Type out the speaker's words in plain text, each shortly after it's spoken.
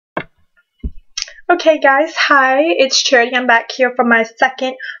Okay guys, hi, it's Charity. I'm back here for my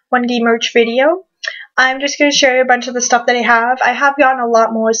second 1D merch video. I'm just going to show you a bunch of the stuff that I have. I have gotten a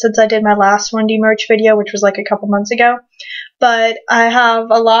lot more since I did my last 1D merch video, which was like a couple months ago. But I have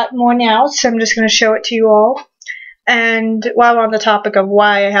a lot more now, so I'm just going to show it to you all. And while we're on the topic of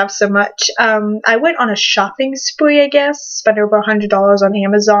why I have so much, I went on a shopping spree, I guess. Spent over $100 on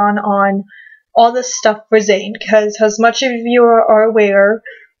Amazon on all this stuff for Zayn, because as much of you are aware,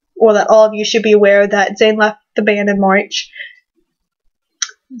 or that all of you should be aware, that Zayn left the band in March.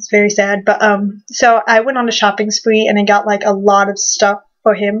 It's very sad, but so I went on a shopping spree and I got like a lot of stuff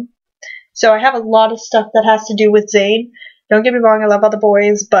for him. So I have a lot of stuff that has to do with Zayn. Don't get me wrong, I love all the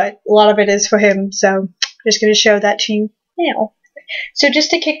boys, but a lot of it is for him, so I'm just going to show that to you now. So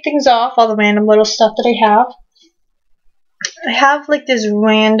just to kick things off, all the random little stuff that I have like this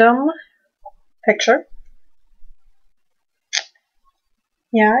random picture.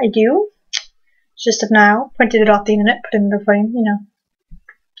 Yeah, I do. It's just of now. Printed it off the internet, put it in a frame, you know.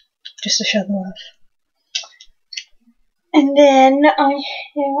 Just to show the love. And then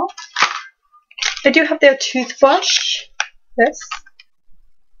I do have their toothbrush.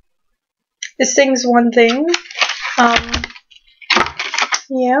 This thing's one thing.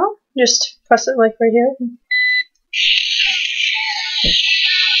 Yeah, just press it like right here.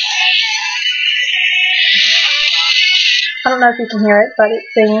 I don't know if you can hear it, but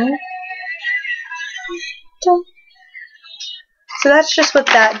it's singing. So that's just what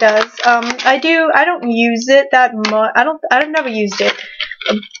that does. I don't use it that much. I've never used it,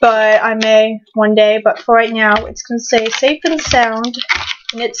 but I may one day. But for right now, it's gonna say safe and sound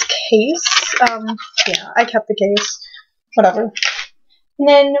in its case. Yeah, I kept the case. Whatever. And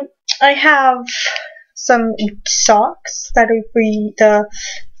then I have some socks that are free. The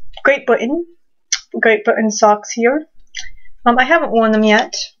Great Britain socks here. I haven't worn them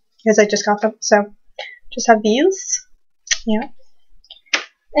yet because I just got them. So just have these. Yeah.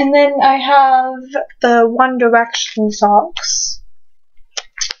 And then I have the One Direction socks.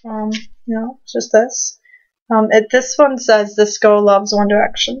 It's just this. This one says "This girl loves One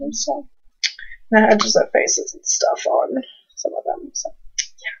Direction," so and I have just their faces and stuff on some of them. So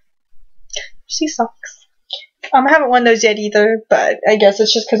yeah, see socks. I haven't worn those yet either, but I guess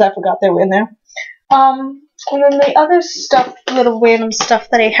it's just because I forgot they were in there. And then the other stuff, little random stuff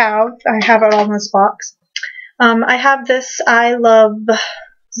that I have it all in this box. I have this I Love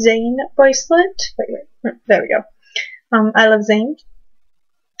Zayn bracelet. Wait, there we go. I Love Zayn.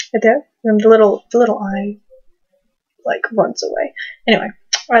 Right there. And the little eye like runs away. Anyway,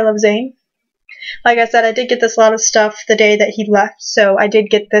 I Love Zayn. Like I said, I did get this lot of stuff the day that he left, so I did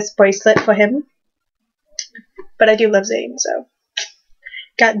get this bracelet for him. But I do love Zayn, so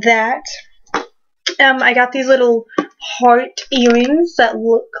got that. I got these little heart earrings that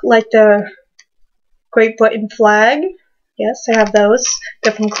look like the Great Britain flag. Yes, I have those.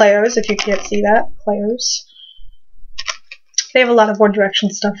 They're from Claire's, if you can't see that. Claire's. They have a lot of One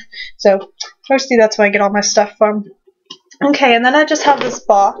Direction stuff. So, mostly that's where I get all my stuff from. Okay, and then I just have this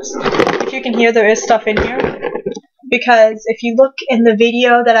box. If you can hear, there is stuff in here. Because if you look in the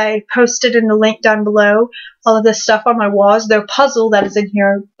video that I posted in the link down below, all of this stuff on my walls, their puzzle that is in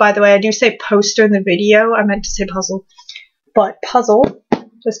here. By the way, I do say poster in the video. I meant to say puzzle. But puzzle,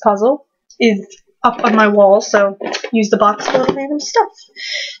 this puzzle, is up on my wall, so use the box for the random stuff.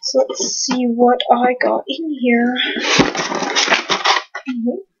 So let's see what I got in here.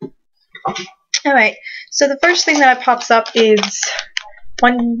 Alright, so the first thing that pops up is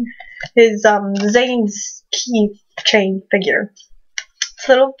Zayn's keychain figure. This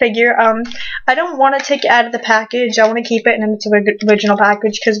little figure, I don't want to take it out of the package. I want to keep it in its original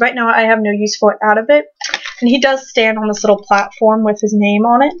package, because right now I have no use for it out of it. And he does stand on this little platform with his name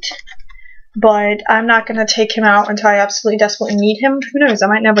on it. But I'm not going to take him out until I absolutely desperately need him. Who knows, I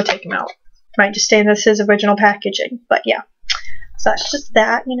might never take him out. Might just stay in his original packaging. But yeah, so that's just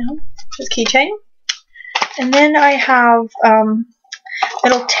that, you know, his keychain. And then I have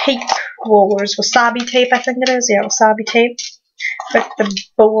little tape rollers, wasabi tape, I think it is. Yeah, wasabi tape. With the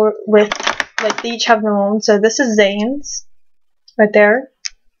board, with, like, they each have their own. So this is Zayn's, right there.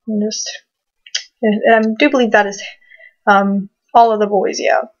 I do believe that is, all of the boys,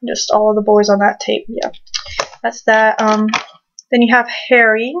 yeah. Just all of the boys on that tape, yeah. That's that. Then you have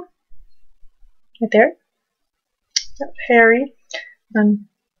Harry. Right there. Yep, Harry. And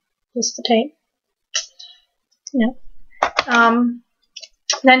just the tape. Yeah.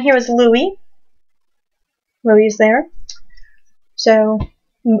 Then here is Louis. Louis is there. So,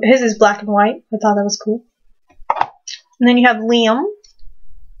 his is black and white. I thought that was cool. And then you have Liam.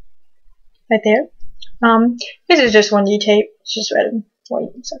 Right there. This is just 1D tape. It's just red and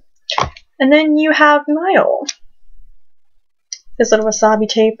white. So. And then you have Niall. This little wasabi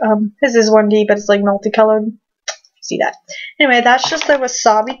tape. This is 1D, but it's like multicolored. See that? Anyway, that's just the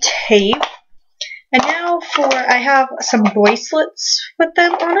wasabi tape. And now I have some bracelets with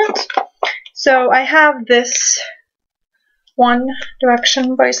them on it. So I have this One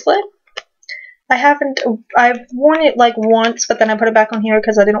Direction bracelet. I've worn it like once, but then I put it back on here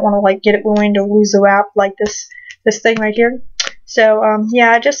because I didn't want to like get it ruined or lose the wrap like this thing right here. So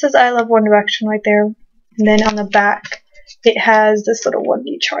yeah, it just says I love One Direction right there. And then on the back, it has this little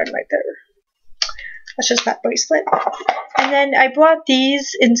 1D charm right there. That's just that bracelet. And then I brought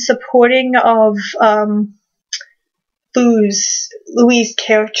these in supporting of Louis'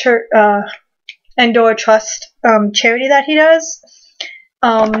 Endure Trust charity that he does.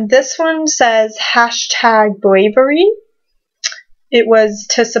 This one says #bravery. It was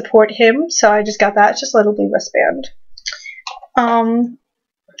to support him, so I just got that. It's just a little blue wristband.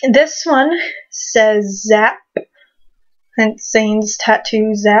 This one says Zap, and Zayn's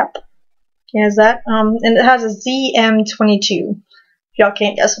tattoo Zap. Yeah, that. And it has a ZM22. Y'all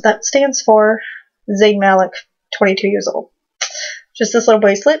can't guess what that stands for. Zayn Malik, 22 years old. Just this little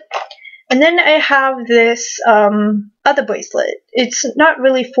bracelet. And then I have this other bracelet. It's not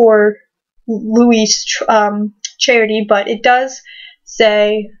really for Louis' charity, but it does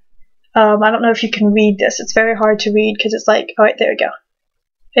say, I don't know if you can read this. It's very hard to read because it's like, alright, there we go.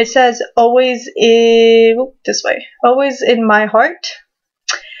 It says, always in my heart.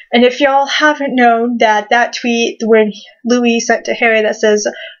 And if y'all haven't known that tweet when Louis sent to Harry that says,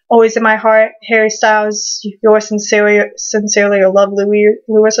 always in my heart, Harry Styles, yours sincerely, or love Louis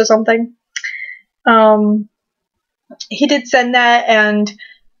or something. He did send that, and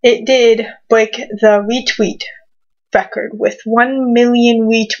it did break the retweet record with 1 million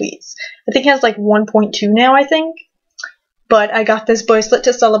retweets. I think it has like 1.2 now, I think. But I got this bracelet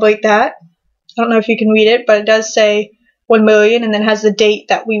to celebrate that. I don't know if you can read it, but it does say 1 million, and then has the date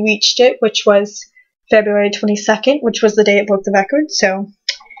that we reached it, which was February 22nd, which was the day it broke the record, so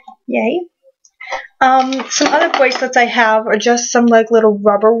yay. Some other bracelets I have are just some like little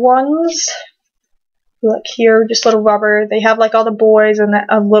rubber ones. Look here, just little rubber. They have like all the boys, and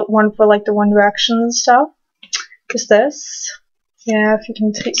a one for like the One Direction and stuff. Just this. Yeah, if you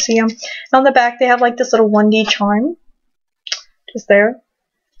can see them. And on the back they have like this little 1D charm. Just there.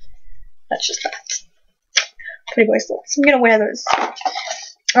 That's just that. Pretty bracelets. I'm gonna wear those.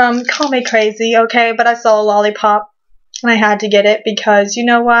 Call me crazy, okay, but I saw a lollipop and I had to get it because you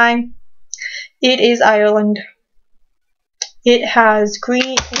know why? It is Ireland. It has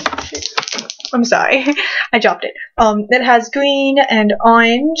green. I'm sorry, I dropped it. It has green and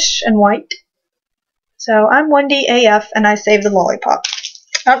orange and white. So I'm 1D AF and I saved the lollipop.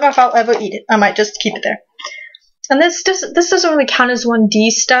 I don't know if I'll ever eat it. I might just keep it there. And this doesn't really count as 1D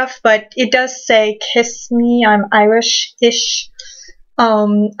stuff, but it does say "Kiss Me, I'm Irish-ish."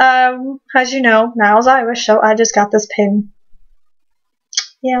 As you know, Niall's Irish, so I just got this pin.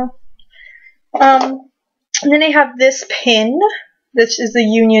 Yeah. And then I have this pin. This is the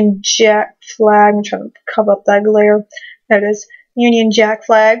Union Jack flag. I'm trying to cover up that glare. There it is. Union Jack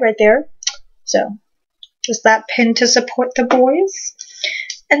flag right there. So, just that pin to support the boys.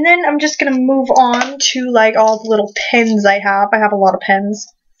 And then I'm just going to move on to like all the little pens I have. I have a lot of pens.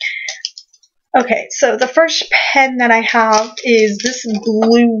 Okay, so the first pen that I have is this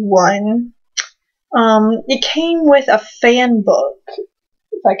blue one. It came with a fan book.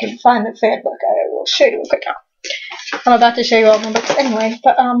 If I can find the fan book, I will show you real quick now. I'm about to show you all my books anyway,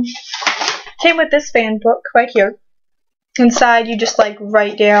 but came with this fan book right here. Inside you just like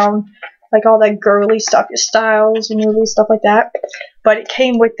write down like all that girly stuff, your styles, your movies, stuff like that. But it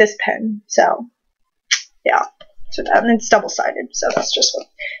came with this pen, so yeah. So that, and it's double-sided, so that's just what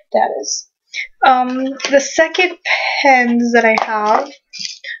that is. The second pens that I have,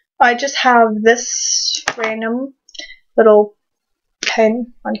 I just have this random little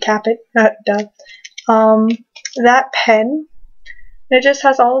pen, uncap it, that pen, it just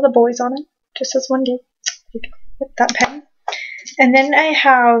has all of the boys on it, just as 1D, that pen. And then I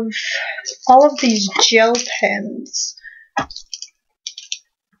have all of these gel pens.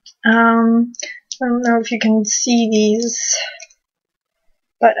 I don't know if you can see these,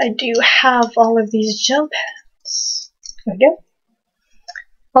 but I do have all of these gel pens. There we go.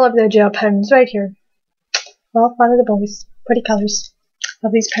 All of their gel pens right here. All 5 of the boys. Pretty colors.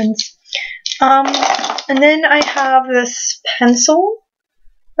 Love these pens. And then I have this pencil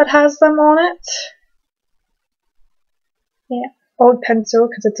that has them on it. Yeah, old pencil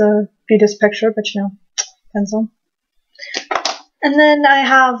because it's a fetus picture, but you know, pencil. And then I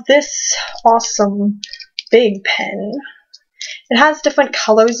have this awesome big pen. It has different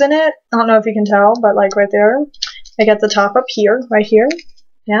colors in it. I don't know if you can tell, but like right there, I got the top up here, right here.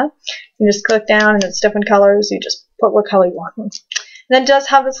 Yeah, you just click down and it's different colors. You just put what color you want. And then it does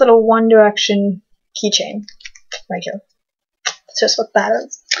have this little One Direction keychain right here. That's just what that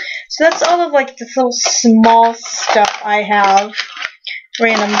is. So that's all of like this little small stuff I have.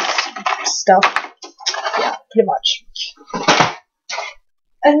 Random stuff. Yeah, pretty much.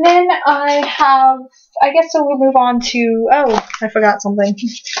 And then I have, I guess we'll move on to, oh, I forgot something.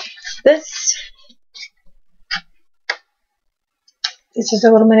 This is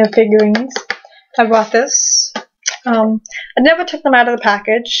a little mini figurines. I bought this. I never took them out of the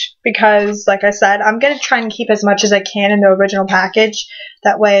package because, like I said, I'm going to try and keep as much as I can in the original package.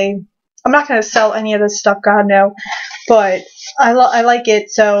 That way, I'm not going to sell any of this stuff, God no. But I like it,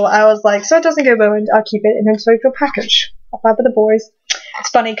 so I was like, so it doesn't get ruined, I'll keep it in its original package. I'll buy for the boys. It's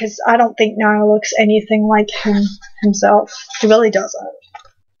funny because I don't think Niall looks anything like himself. He really doesn't.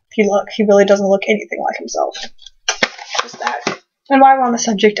 If you look, he really doesn't look anything like himself. Just that. And while we're on the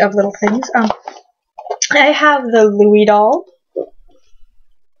subject of little things, I have the Louis doll.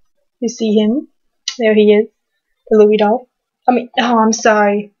 You see him? There he is. The Louis doll. I'm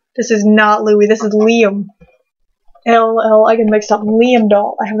sorry. This is not Louis. This is Liam. I get mixed up. Liam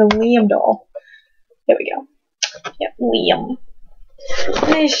doll. I have the Liam doll. There we go. Yep, Liam.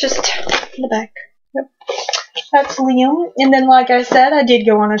 And he's just in the back. Yep. That's Liam. And then, like I said, I did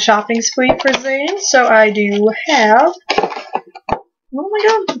go on a shopping spree for Zane, so I do have. Oh my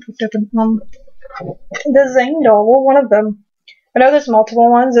god. The Zane doll. Well, one of them. I know there's multiple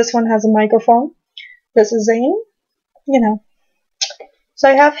ones. This one has a microphone. This is Zane. You know. So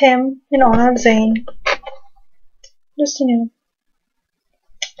I have him in honor of Zane. Just, you know.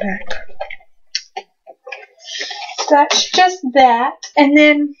 Back. That's just that. And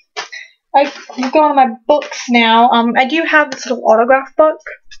then I go on my books now. I do have this little autograph book.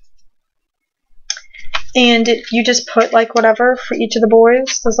 And you just put like whatever for each of the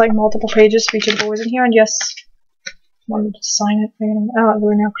boys. There's like multiple pages for each of the boys in here. And just wanted to sign it. I don't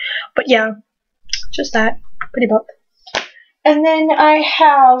really know. But yeah, just that. Pretty book. And then I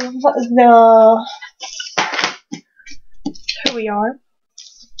have the Who We Are,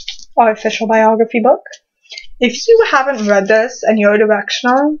 our official biography book. If you haven't read this and you're a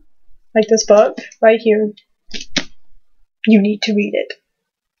directioner, like this book right here, you need to read it.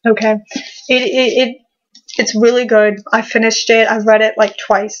 Okay, it's really good. I finished it. I've read it like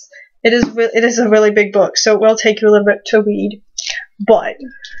twice. It is a really big book, so it will take you a little bit to read, but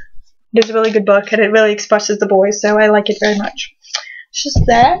it is a really good book and it really expresses the boys, so I like it very much. It's just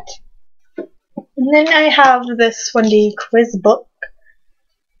that. And then I have this 1D quiz book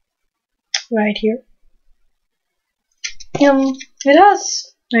right here. It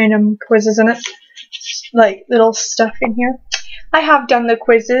has random quizzes in it, like little stuff in here. I have done the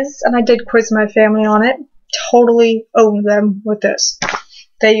quizzes, and I did quiz my family on it. Totally owned them with this.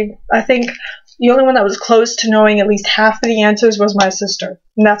 I think the only one that was close to knowing at least half of the answers was my sister,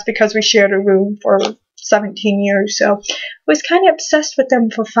 and that's because we shared a room for 17 years, so I was kind of obsessed with them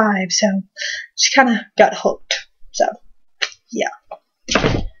for 5, so she kind of got hooked, so yeah.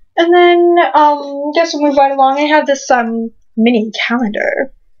 And then, just we'll move right along. I have this, mini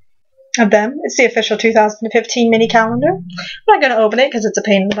calendar of them. It's the official 2015 mini calendar. I'm not going to open it because it's a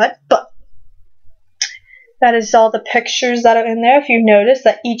pain in the butt, but that is all the pictures that are in there. If you notice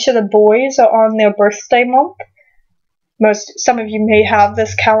that each of the boys are on their birthday month. Some of you may have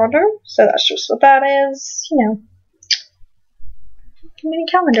this calendar, so that's just what that is, you know. Mini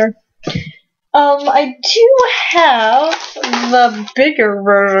calendar. I do have the bigger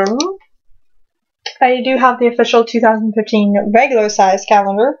version. I do have the official 2015 regular size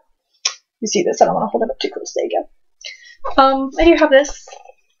calendar. You see this? I don't want to hold it up too close. There you go. I do have this.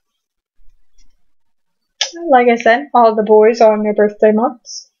 Like I said, all the boys are on their birthday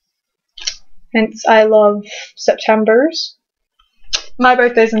months. Hence, I love Septembers. My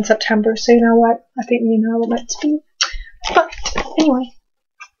birthday's in September, so you know what? I think you know what meant to be. But, anyway.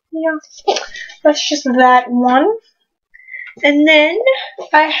 Yeah. That's just that one. And then,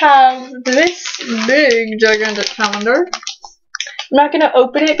 I have this big, gigantic calendar. I'm not going to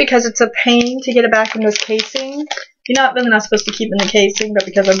open it because it's a pain to get it back in this casing. You're not really not supposed to keep it in the casing, but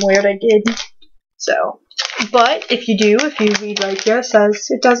because I'm weird, I did. So, but if you do, if you read right here, it says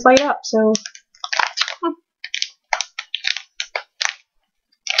it does light up, so.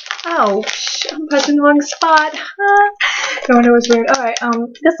 Oh, I'm pressing the wrong spot. No wonder it was weird. Alright,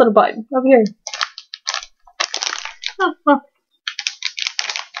 this little button over here.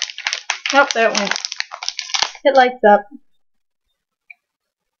 Nope, there it went. It lights up.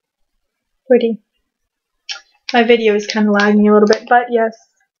 Pretty. My video is kind of lagging a little bit, but yes,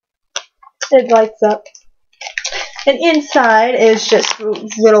 it lights up. And inside is just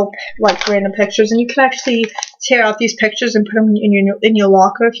little, like, random pictures, and you can actually tear out these pictures and put them in your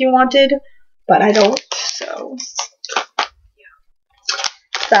locker if you wanted, but I don't, so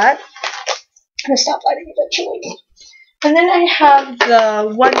yeah. That. I'm gonna stop lighting eventually. And then I have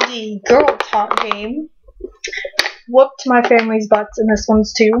the 1D Girl Talk game. Whooped my family's butts in this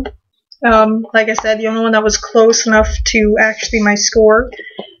one's too. Like I said, the only one that was close enough to actually my score.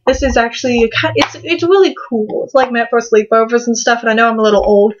 This is actually, it's really cool. It's like meant for sleepovers and stuff, and I know I'm a little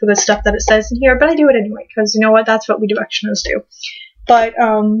old for the stuff that it says in here, but I do it anyway, because you know what, that's what we Directioners do. But,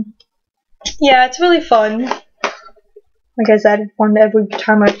 yeah, it's really fun. Like I said, fun every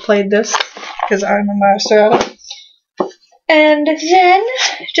time I've played this, because I'm a master at it. And then,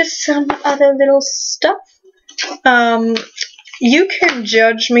 just some other little stuff. You can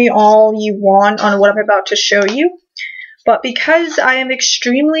judge me all you want on what I'm about to show you, but because I am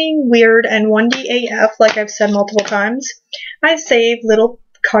extremely weird and 1D AF, like I've said multiple times, I save little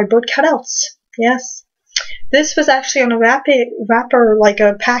cardboard cutouts. Yes. This was actually on a wrapper, like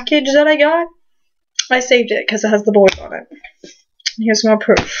a package that I got. I saved it because it has the boys on it. Here's more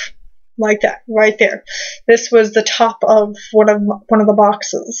proof. Like that, right there. This was the top of one of the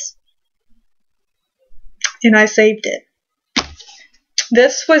boxes. And I saved it.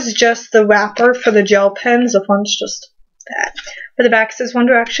 This was just the wrapper for the gel pens. The front's just that. But the back says One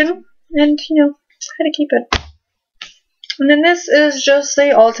Direction. And, you know, I had to keep it. And then this is just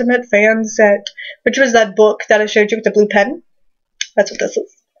the Ultimate Fan Set, which was that book that I showed you with the blue pen. That's what this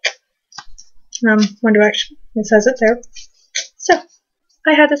is. One Direction. It says it there. So,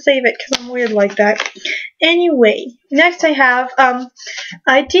 I had to save it because I'm weird like that. Anyway, next I have,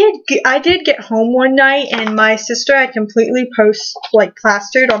 I did get home one night and my sister had completely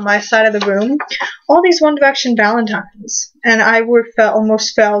plastered on my side of the room all these One Direction Valentines. And I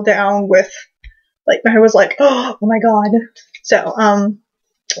almost fell down with, like, I was like, oh my god. So,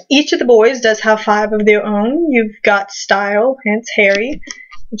 each of the boys does have 5 of their own. You've got Style, hence Harry,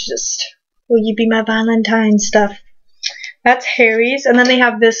 which is just, will you be my Valentine stuff. That's Harry's, and then they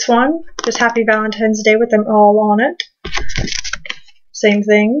have this one, just Happy Valentine's Day with them all on it. Same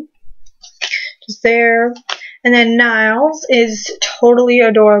thing. Just there. And then Niles is totally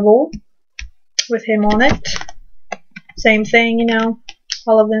adorable with him on it. Same thing, you know,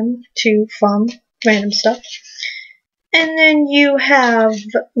 all of them, to from random stuff. And then you have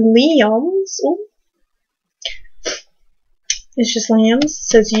Liam's. Ooh. It's just Liam's. It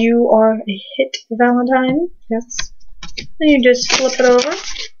says you are a hit Valentine. Yes. Then you just flip it over,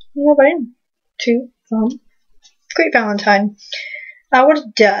 and bam, to Great Valentine. I would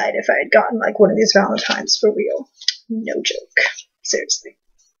have died if I had gotten like one of these Valentines for real. No joke. Seriously.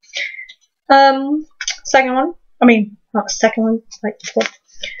 Second one. I mean, not the second one, like fourth.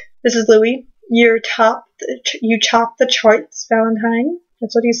 This is Louis. You top the charts, Valentine.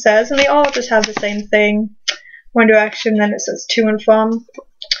 That's what he says, and they all just have the same thing. One Direction, then it says to and from.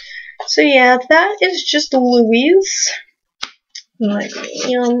 So yeah, that is just Louis. Like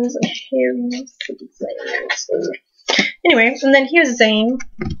Liam's and Harry's. Anyway, and then here's Zayn.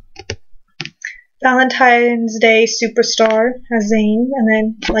 Valentine's Day Superstar has Zayn, and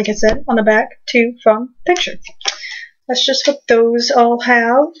then, like I said, on the back, to, from, picture. That's just what those all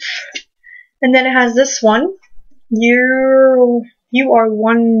have. And then it has this one. You are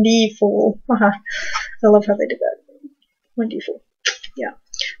wonderful. I love how they did that. Wonderful. Yeah.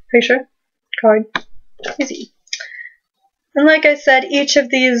 Picture. Card. Easy. And like I said, each of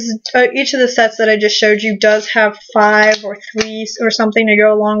the sets that I just showed you does have 5 or 3 or something to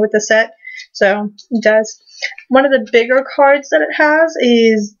go along with the set. So, it does. One of the bigger cards that it has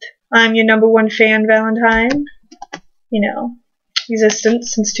is I'm your #1 fan, Valentine. You know,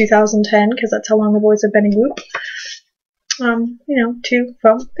 existence since 2010, because that's how long the boys have been in group. You know, to,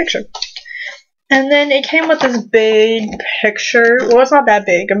 from, picture. And then it came with this big picture. Well, it's not that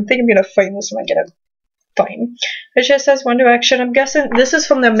big. I'm thinking I'm going to frame this when I get it. Fine. It just says One Direction. I'm guessing this is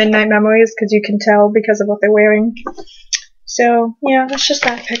from their Midnight Memories, because you can tell because of what they're wearing. So, yeah, that's just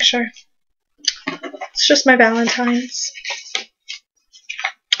that picture. It's just my Valentines.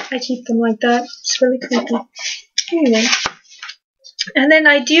 I keep them like that. It's really creepy. Anyway. And then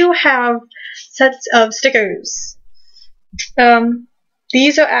I do have sets of stickers.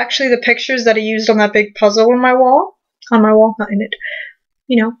 These are actually the pictures that I used on that big puzzle on my wall. On my wall, not in it.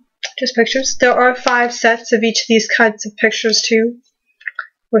 You know. Just pictures. There are 5 sets of each of these kinds of pictures too.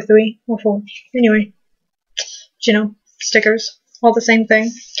 Or 3 or 4. Anyway. You know, stickers. All the same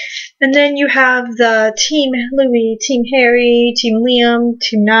thing. And then you have the Team Louis, Team Harry, Team Liam,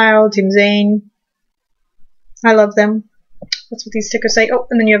 Team Niall, Team Zayn. I love them. That's what these stickers say. Oh,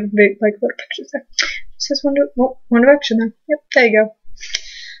 and then you have big, like, little pictures there. It says One Direction there. Yep, there you go.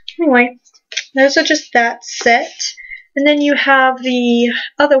 Anyway, those are just that set. And then you have the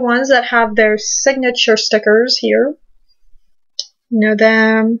other ones that have their signature stickers here. You know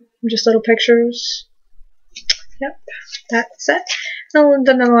them, just little pictures. Yep, that's it. And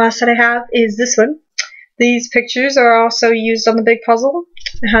then the last that I have is this one. These pictures are also used on the big puzzle.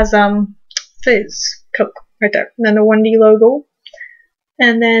 It has Fizz, Coke, right there. And then the 1D logo.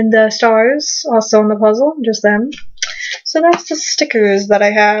 And then the stars, also on the puzzle, just them. So that's the stickers that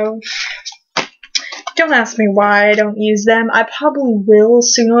I have. Don't ask me why I don't use them. I probably will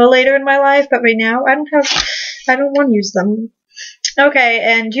sooner or later in my life, but right now I don't want to use them. Okay,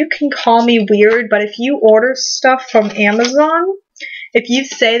 and you can call me weird, but if you order stuff from Amazon, if you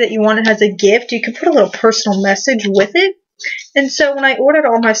say that you want it as a gift, you can put a little personal message with it. And so when I ordered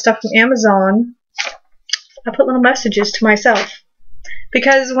all my stuff from Amazon, I put little messages to myself.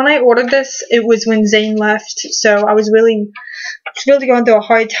 Because when I ordered this, it was when Zane left, so I was really going through a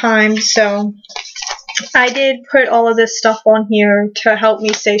hard time, so I did put all of this stuff on here to help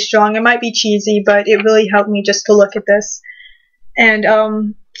me stay strong. It might be cheesy, but it really helped me just to look at this. And,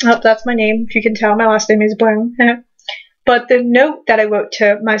 oh, that's my name. If you can tell, my last name is Brown. But the note that I wrote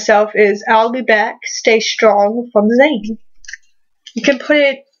to myself is, I'll be back, stay strong, from Zane. You can put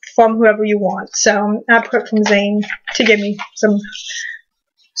it from whoever you want. So, I put it from Zane to give me some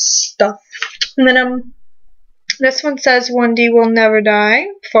stuff. And then, this one says, 1D will never die,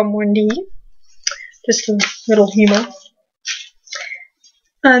 from 1D. Just a little humor.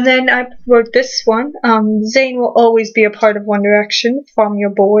 And then I wrote this one. Zane will always be a part of One Direction, from your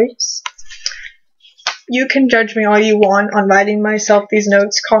boys. You can judge me all you want on writing myself these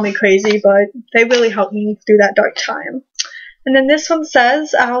notes, call me crazy, but they really helped me through that dark time. And then this one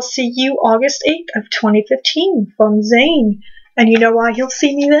says, I'll see you August 8th of 2015, from Zane. And you know why he'll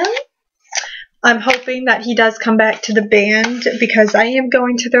see me then? I'm hoping that he does come back to the band because I am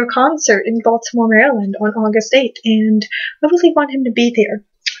going to their concert in Baltimore, Maryland on August 8th, and I really want him to be there.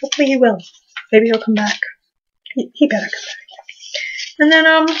 Hopefully he will. Maybe he'll come back. He better come back. And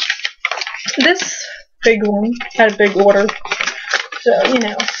then, this big one had a big order. So, you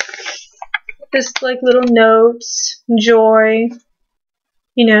know, just like little notes, joy,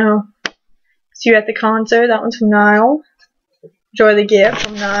 you know, see you at the concert. That one's from Niall. Enjoy the gift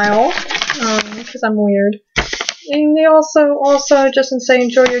from Niall. Because I'm weird. And they also just say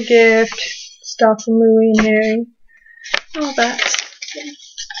enjoy your gift. Stuff from Louie and Harry. All that. Yeah.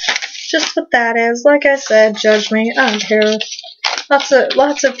 Just what that is. Like I said, judge me. I don't care.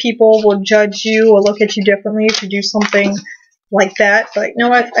 Lots of people will judge you or look at you differently if you do something like that. But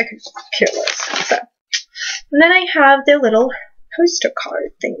no, I could care less. So. And then I have the little poster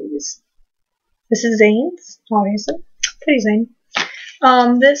card thingies. This is Zane's, obviously. Pretty Zane.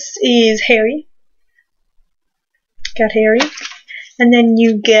 This is Harry. Got Harry. And then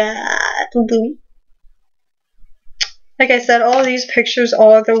you got Louie. Like I said, all of these pictures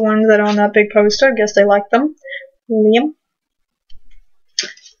are the ones that are on that big poster. I guess they like them. Liam.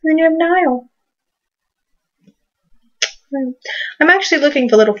 And then you have Niall. I'm actually looking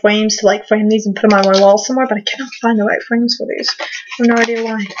for little frames to like frame these and put them on my wall somewhere, but I cannot find the right frames for these. I have no idea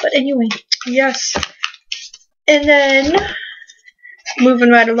why. But anyway, yes. And then,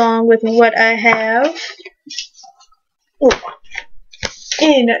 moving right along with what I have. Oh,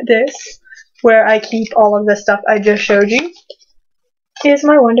 in this, where I keep all of the stuff I just showed you, is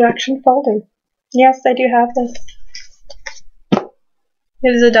my One Direction folder. Yes, I do have this.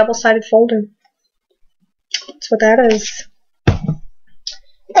 It is a double-sided folder. That's what that is.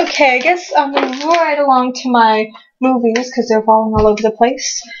 Okay, I guess I'm going to move right along to my movies, because they're falling all over the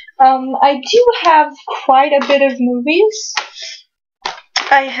place. I do have quite a bit of movies.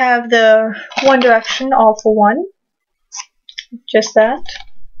 I have the One Direction All for One. Just that,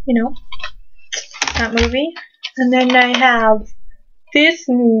 you know, that movie. And then I have this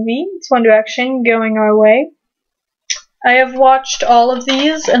movie, it's One Direction, Going Our Way. I have watched all of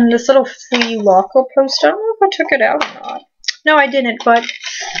these, and this little free locker poster, I don't know if I took it out or not. No, I didn't, but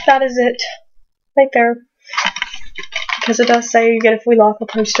that is it. Right there. Because it does say you get a free locker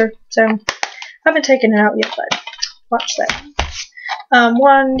poster. So, I haven't taken it out yet, but watch that.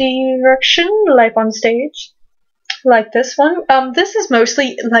 One Direction, Life on Stage. Like this one. This is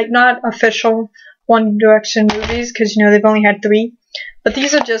mostly, like, not official One Direction movies, because, you know, they've only had 3. But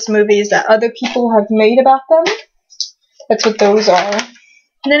these are just movies that other people have made about them. That's what those are.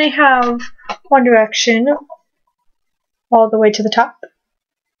 And then I have One Direction, All the Way to the Top.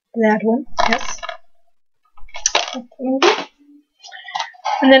 That one, yes.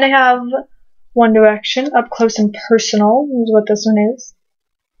 And then I have One Direction, Up Close and Personal is what this one is.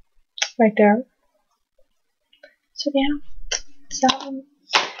 Right there. So yeah. So,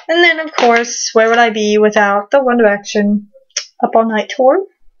 and then of course, where would I be without the One Direction Up All Night tour?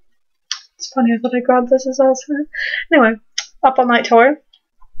 It's funny, I thought I grabbed this as also. Anyway, Up All Night tour.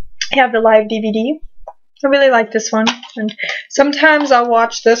 I have the live DVD. I really like this one, and sometimes I'll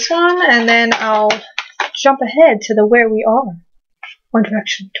watch this one and then I'll jump ahead to the Where We Are One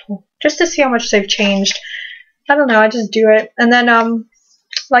Direction tour just to see how much they've changed. I don't know, I just do it. And then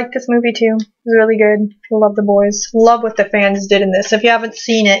like this movie too. It's really good. I love the boys. Love what the fans did in this. If you haven't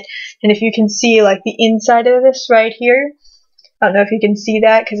seen it, and if you can see like the inside of this right here, I don't know if you can see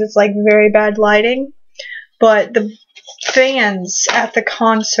that because it's like very bad lighting, but the fans at the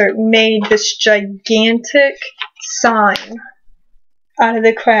concert made this gigantic sign out of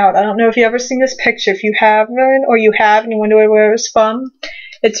the crowd. I don't know if you've ever seen this picture. If you haven't, or you have and you wonder where it was from,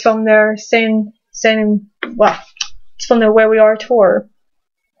 it's from their it's from their Where We Are tour.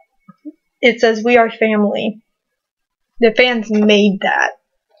 It says, "We are family." The fans made that.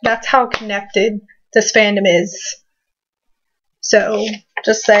 That's how connected this fandom is. So,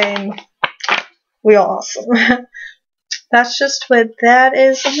 just saying, we are awesome. That's just what that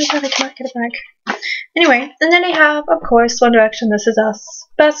is. Oh my god, I cannot get it back. Anyway, and then I have, of course, One Direction, This Is Us.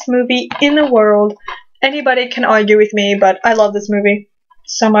 Best movie in the world. Anybody can argue with me, but I love this movie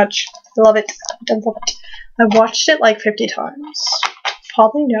so much. I love it. I love it. I've watched it like 50 times.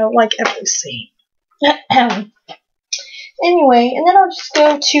 Probably know like every scene. Anyway, and then I'll just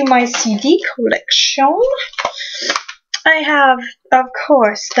go to my CD collection. I have, of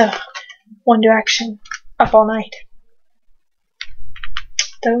course, the One Direction Up All Night.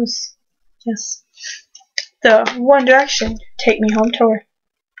 Those, yes. The One Direction Take Me Home tour.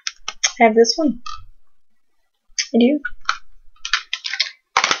 I have this one. I do.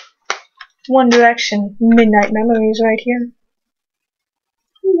 One Direction Midnight Memories right here.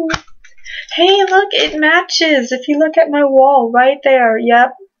 Hey, look, it matches. If you look at my wall right there,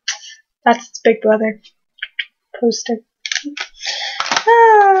 yep, that's Big Brother poster.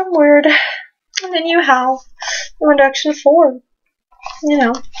 Weird. And then you have One Direction 4, you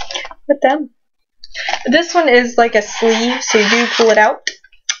know, with them. This one is like a sleeve, so you do pull it out.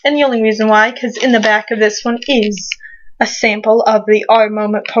 And the only reason why, because in the back of this one is a sample of the Our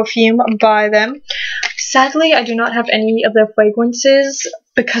Moment perfume by them. Sadly, I do not have any of their fragrances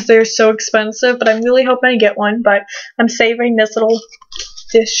because they're so expensive, but I'm really hoping I get one. But I'm savoring this little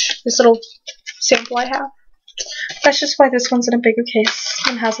dish, this little sample I have. That's just why this one's in a bigger case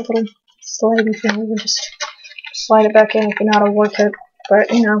and has a little slidey thing. You can just slide it back in if you know how to work it.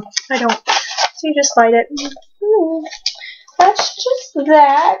 But, you know, I don't. So you just slide it. That's just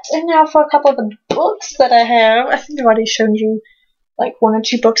that. And now for a couple of the books that I have. I think I've already shown you like 1 or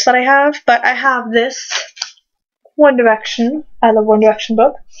 2 books that I have. But I have this One Direction. I love One Direction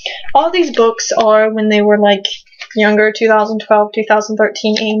book. All these books are when they were like younger, 2012,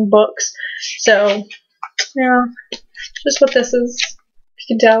 2013 AIM books. So, yeah, just what this is.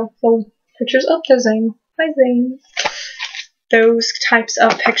 You can tell. Little pictures. Oh, there's Zayn. Hi, Zayn. Those types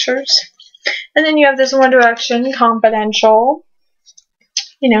of pictures. And then you have this One Direction Confidential.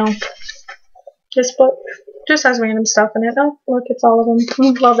 You know, this book just has random stuff in it. Oh, look, it's all of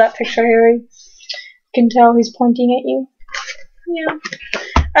them. Love that picture, Harry. You can tell he's pointing at you.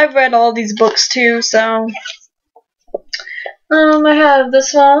 Yeah. I've read all these books too, so. I have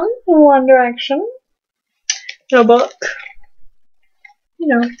this One Direction. No book. You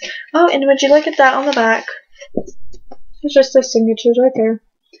know. Oh, and would you look at that on the back? It's just their signatures right there.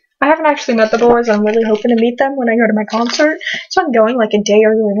 I haven't actually met the boys. I'm really hoping to meet them when I go to my concert. So I'm going like a day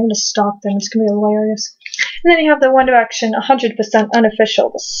early. I'm going to stalk them. It's going to be hilarious. And then you have the One Direction 100%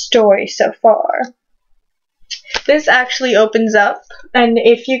 unofficial, the story so far. This actually opens up, and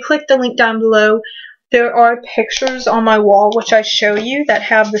if you click the link down below, there are pictures on my wall which I show you that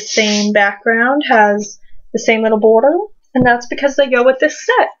have the same background, has the same little border, and that's because they go with this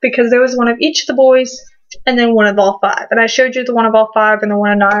set, because there was one of each of the boys and then one of all 5. And I showed you the one of all 5 and the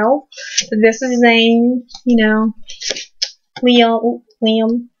one of Niall. So this is Zayn, you know, Liam,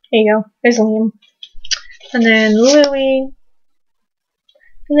 there you go, there's Liam. And then Louis,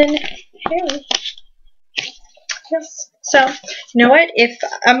 and then Harry. Yes. So, you know what? If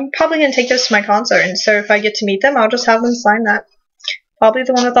I'm probably going to take this to my concert, and so if I get to meet them, I'll just have them sign that. Probably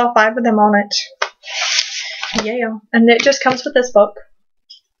the one with all 5 of them on it. Yeah. And it just comes with this book.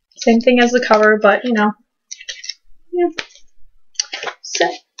 Same thing as the cover, but, you know. Yeah. So,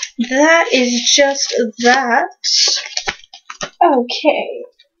 that is just that. Okay.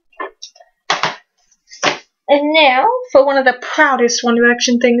 And now, for one of the proudest One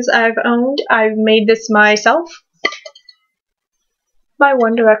Direction things I've owned, I've made this myself. My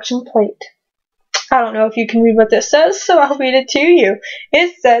One Direction plate. I don't know if you can read what this says, so I'll read it to you.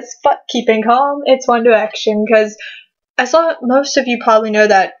 It says, "But keeping calm, it's One Direction," because I saw most of you probably know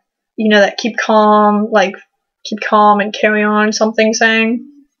that, you know, that keep calm, like, keep calm and carry on something saying.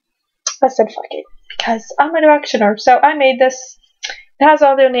 I said, fuck it, because I'm a Directioner, so I made this. It has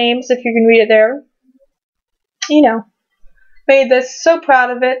all their names, if you can read it there. You know, made this, so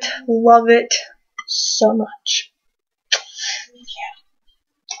proud of it, love it so much.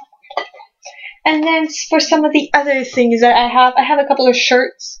 Yeah. And then for some of the other things that I have a couple of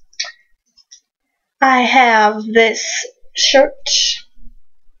shirts. I have this shirt.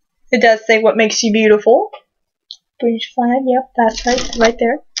 It does say "What makes you beautiful." British flag, yep, that's right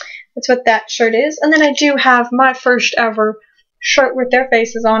there. That's what that shirt is. And then I do have my first ever shirt with their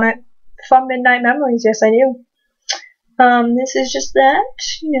faces on it from Midnight Memories. Yes, I do. This is just that,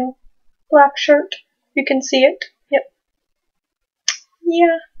 you know, black shirt. You can see it. Yep.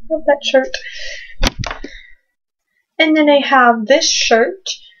 Yeah, love that shirt. And then I have this shirt.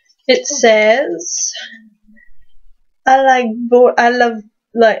 It says, I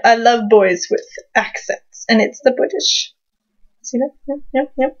love boys with accents, and it's the British. See that?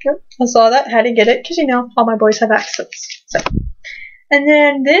 Yep. I saw that. Had to get it because, you know, all my boys have accents. So, and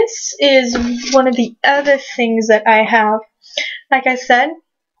then this is one of the other things that I have. Like I said,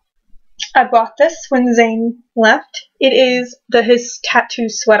 I bought this when Zayn left. It is his tattoo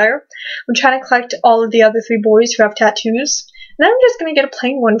sweater. I'm trying to collect all of the other 3 boys who have tattoos. And I'm just going to get a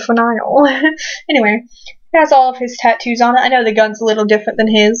plain one for Niall. Anyway, it has all of his tattoos on it. I know the gun's a little different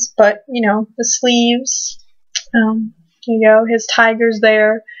than his, but, you know, the sleeves. There you go, his tiger's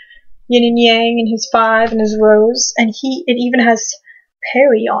there. Yin and Yang and his 5 and his rose. And it even has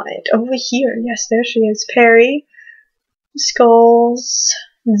Perry on it over here. Yes, there she is. Perry. Skulls.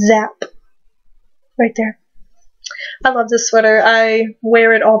 Zap. Right there. I love this sweater. I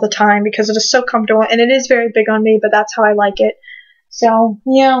wear it all the time because it is so comfortable, and it is very big on me, but that's how I like it. So,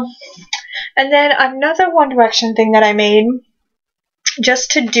 yeah. And then another One Direction thing that I made,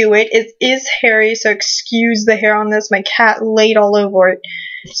 just to do it, is hairy, so excuse the hair on this. My cat laid all over it,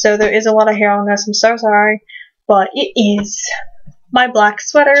 so there is a lot of hair on this. I'm so sorry. But it is my black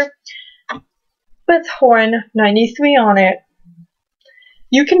sweater with Horn 93 on it.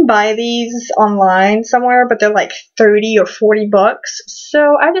 You can buy these online somewhere, but they're like 30 or 40 bucks.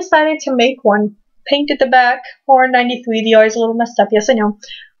 So I decided to make one. Painted the back, Horn 93. The R is a little messed up, yes I know.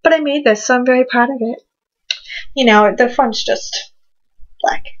 But I made this, so I'm very proud of it. You know, the front's just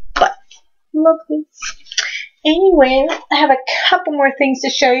black, but lovely. Anyway, I have a couple more things to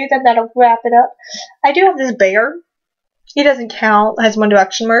show you, then that'll wrap it up. I do have this bear. He doesn't count as One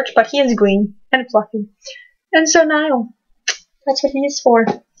Direction merch, but he is green and fluffy. And so Niall. That's what he is for.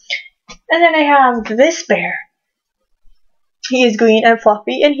 And then I have this bear. He is green and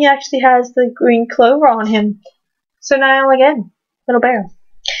fluffy, and he actually has the green clover on him. So Niall again, little bear.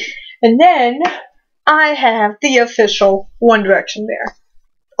 And then I have the official One Direction bear.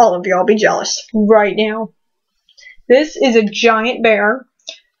 All of y'all be jealous right now. This is a giant bear.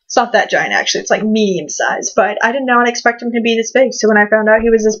 It's not that giant actually, it's like medium size, but I did not expect him to be this big. So when I found out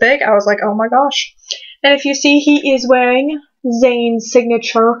he was this big, I was like, oh my gosh. And if you see, he is wearing Zayn's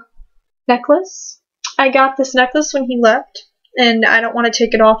signature necklace. I got this necklace when he left, and I don't want to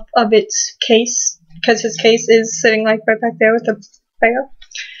take it off of its case because his case is sitting like right back there with the bear.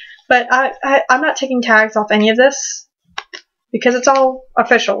 But I'm not taking tags off any of this because it's all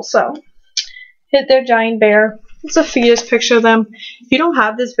official. So hit their giant bear. It's a fetus picture of them. If you don't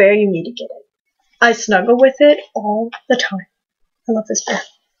have this bear, you need to get it. I snuggle with it all the time. I love this bear.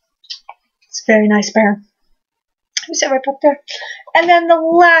 It's a very nice bear. Let me sit right up there. And then the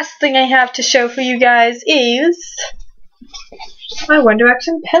last thing I have to show for you guys is my One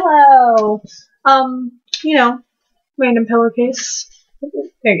Direction pillow. You know, random pillowcase.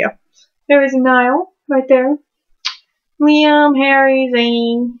 There you go. There is Niall right there. Liam, Harry,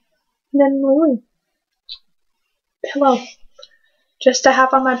 Zayn, and then Lily. Pillow. Just to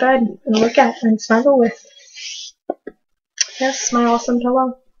have on my bed and look at and snuggle with. Yes, my awesome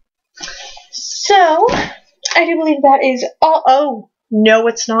pillow. So, I do believe that is all. Oh, no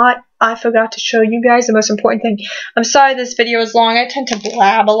it's not. I forgot to show you guys the most important thing. I'm sorry this video is long. I tend to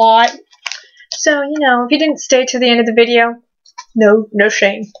blab a lot. So, you know, if you didn't stay to the end of the video, no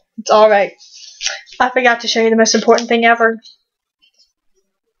shame. It's alright. I forgot to show you the most important thing ever.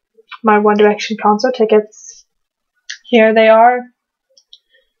 My One Direction concert tickets. Here they are.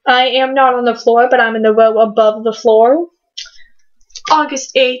 I am not on the floor, but I'm in the row above the floor.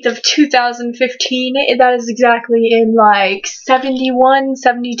 August 8th of 2015. That is exactly in like 71,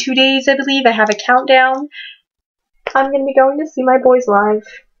 72 days, I believe. I have a countdown. I'm going to be going to see my boys live.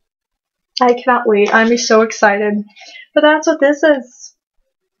 I cannot wait. I'm so excited. But that's what this is.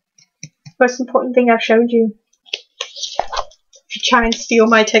 Most important thing I've showed you. If you try and steal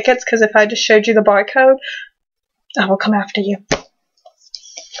my tickets, because if I just showed you the barcode, I will come after you.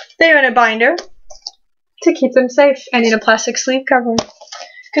 They're in a binder to keep them safe and in a plastic sleeve cover.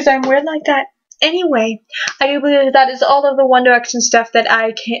 Because I'm weird like that. Anyway, I do believe that is all of the One Direction stuff that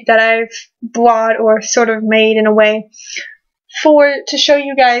I've bought or sort of made in a way to show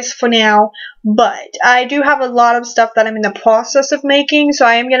you guys for now. But I do have a lot of stuff that I'm in the process of making, so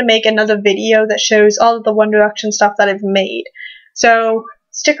I am going to make another video that shows all of the One Direction stuff that I've made. So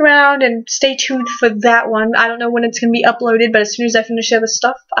stick around and stay tuned for that one. I don't know when it's going to be uploaded, but as soon as I finish the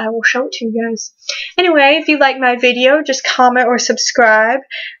stuff, I will show it to you guys. Anyway, if you like my video, just comment or subscribe.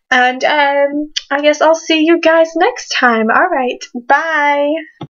 And I guess I'll see you guys next time. Alright, bye!